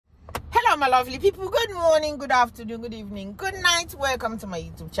my lovely people. Good morning, good afternoon, good evening, good night. Welcome to my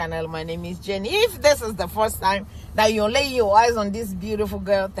YouTube channel. My name is Jenny. If this is the first time that you're laying your eyes on this beautiful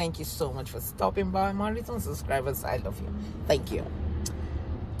girl, thank you so much for stopping by. My return subscribers, I love you. Thank you.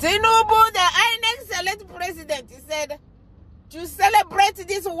 Tinubu, the Inec select president, he said to celebrate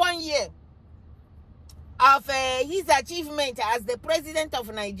this 1 year of his achievement as the president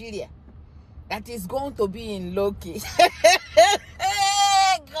of Nigeria, that is going to be in low-key.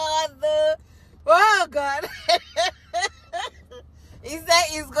 God, oh God. He said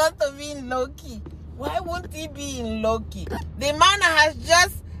he's going to be in low-key. Why won't he be in low-key? The man has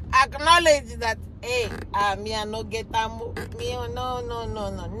just acknowledged that, hey, me I no get ammo. Me no.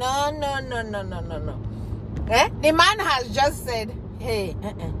 Eh? The man has just said, hey,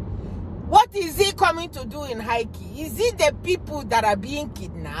 what is he coming to do in high key? Is it the people that are being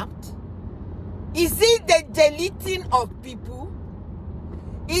kidnapped? Is it the deleting of people?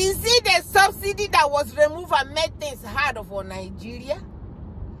 Is it the subsidy that was removed and made things hard for Nigeria?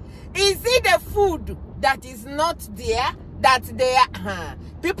 Is it the food that is not there, that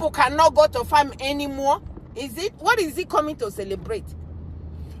people cannot go to farm anymore? Is it? What is he coming to celebrate?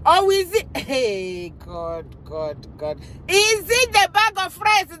 Or is it, hey, God. Is it the bag of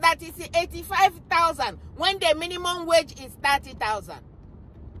rice that is 85,000 when the minimum wage is 30,000?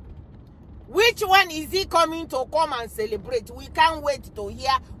 Which one is he coming to come and celebrate? We can't wait to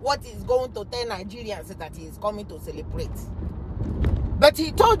hear what he's going to tell Nigerians that he is coming to celebrate. But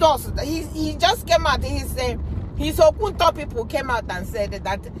he told us that he just came out. His Okunto people came out and said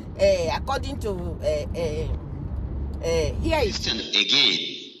that according to here is again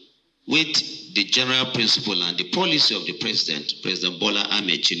with the general principle and the policy of the President Bola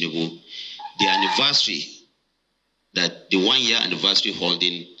Ahmed Tinubu, the anniversary, that the 1 year anniversary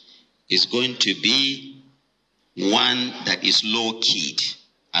holding is going to be one that is low-keyed,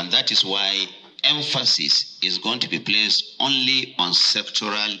 and that is why emphasis is going to be placed only on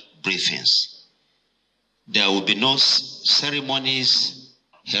sectoral briefings. There will be no ceremonies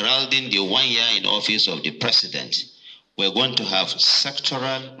heralding the 1 year in office of the president. We're going to have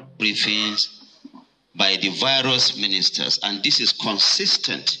sectoral briefings by the various ministers, and this is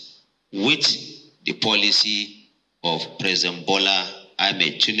consistent with the policy of President Bola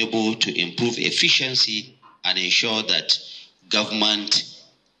Ahmed Tinubu to improve efficiency and ensure that government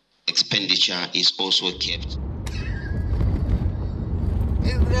expenditure is also kept.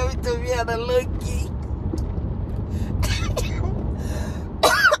 It's going to be on a low-key.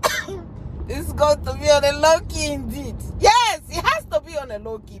 It's going to be on a low-key indeed. Yes, it has to be on a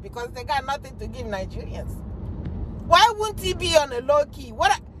low-key because they got nothing to give Nigerians. Why wouldn't he be on a low-key?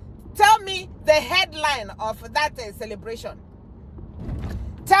 Tell me the headline of that celebration.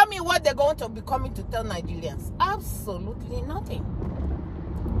 Tell me what they're going to be coming to tell Nigerians. Absolutely nothing.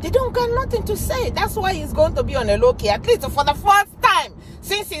 They don't got nothing to say. That's why he's going to be on a low-key, at least for the first time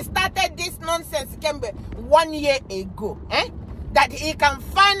since he started this nonsense 1 year ago. That he can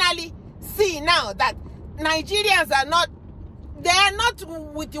finally see now that Nigerians are not, they are not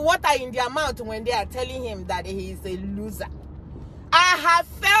with the water in their mouth when they are telling him that he is a loser. I have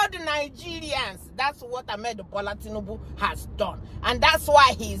failed Nigerians. That's what Ahmed Bola Tinubu has done. And that's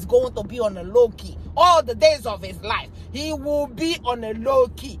why he is going to be on a low-key. All the days of his life, he will be on a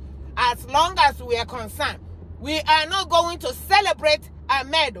low-key. As long as we are concerned, we are not going to celebrate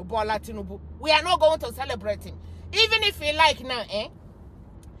Ahmed Bola Tinubu. We are not going to celebrate him. Even if you like now,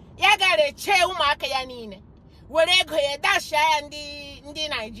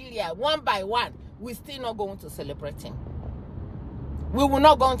 Nigeria, one by one, we're still not going to celebrate him. We will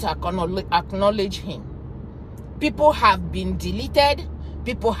not going to acknowledge him. People have been deleted.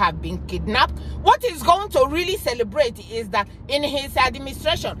 People have been kidnapped. What he's going to really celebrate is that in his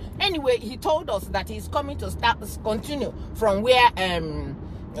administration, anyway, he told us that he's coming to continue from where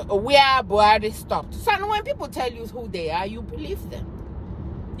Buhari stopped. So when people tell you who they are, you believe them.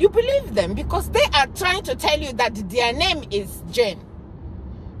 You believe them because they are trying to tell you that their name is Jane.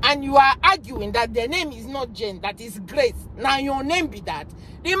 And you are arguing that their name is not Jane, that is Grace. Now your name be that.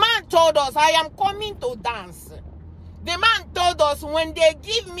 The man told us, I am coming to dance. The man told us, when they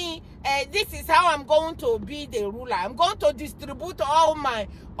give me, this is how I'm going to be the ruler. I'm going to distribute all my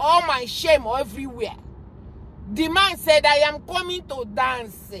shame everywhere. The man said, I am coming to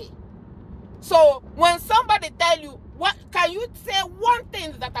dance. So when somebody tell you, what can you say one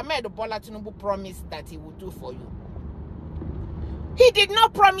thing that Ahmed Bola Tinubu promised that he would do for you? He did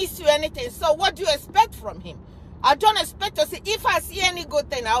not promise you anything. So what do you expect from him? I don't expect to see. If I see any good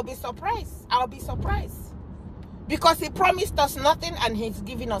thing, I'll be surprised. I'll be surprised. Because he promised us nothing and he's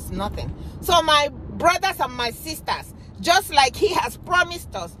giving us nothing. So my brothers and my sisters, just like he has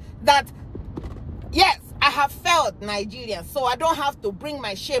promised us that I have failed Nigerians, so I don't have to bring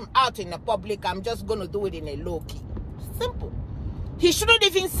my shame out in the public. I'm just going to do it in a low key. Simple. He shouldn't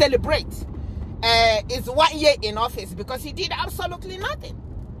even celebrate his 1 year in office because he did absolutely nothing.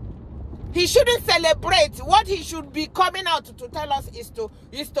 He shouldn't celebrate. What he should be coming out to tell us is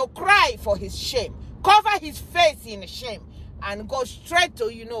to cry for his shame, cover his face in shame, and go straight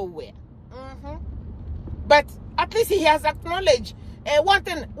to you know where. But at least he has acknowledged. One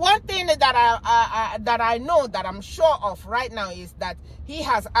thing that I know that I'm sure of right now is that he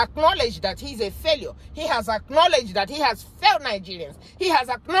has acknowledged that he's a failure. He has acknowledged that he has failed Nigerians. He has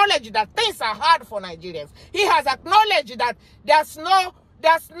acknowledged that things are hard for Nigerians. He has acknowledged that there's no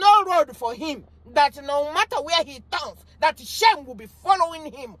road for him. That no matter where he turns, that shame will be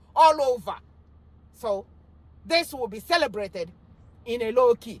following him all over. So this will be celebrated in a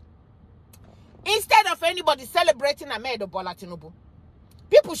low key. Instead of anybody celebrating Ahmed Bola Tinubu,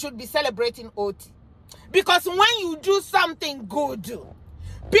 people should be celebrating Oti. Because when you do something good,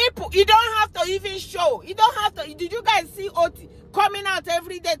 people, you don't have to even show. You don't have to. Did you guys see Oti coming out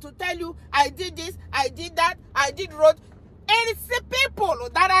every day to tell you, I did this, I did that, I did road? And it's the people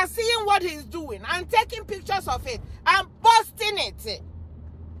that are seeing what he's doing and taking pictures of it and posting it.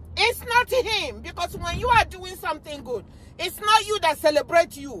 It's not him, because when you are doing something good, it's not you that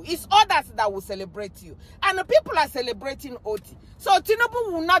celebrate you. It's others that will celebrate you. And the people are celebrating Oti. So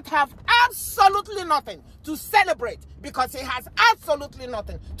Tinubu will not have absolutely nothing to celebrate because he has absolutely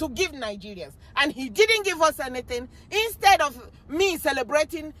nothing to give Nigerians. And he didn't give us anything. Instead of me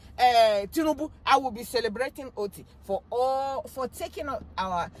celebrating Tinubu, I will be celebrating Oti for taking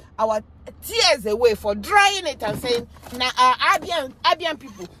our tears away, for drying it and saying, now Abian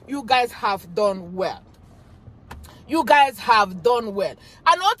people, you guys have done well. You guys have done well.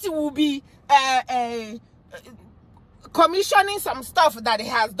 And Oti will be commissioning some stuff that he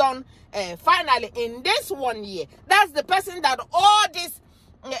has done finally in this 1 year. That's the person that all this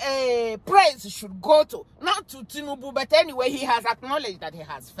praise should go to. Not to Tinubu, but anyway, he has acknowledged that he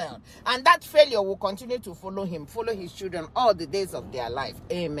has failed. And that failure will continue to follow him, follow his children all the days of their life.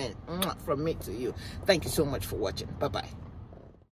 Amen. From me to you. Thank you so much for watching. Bye-bye.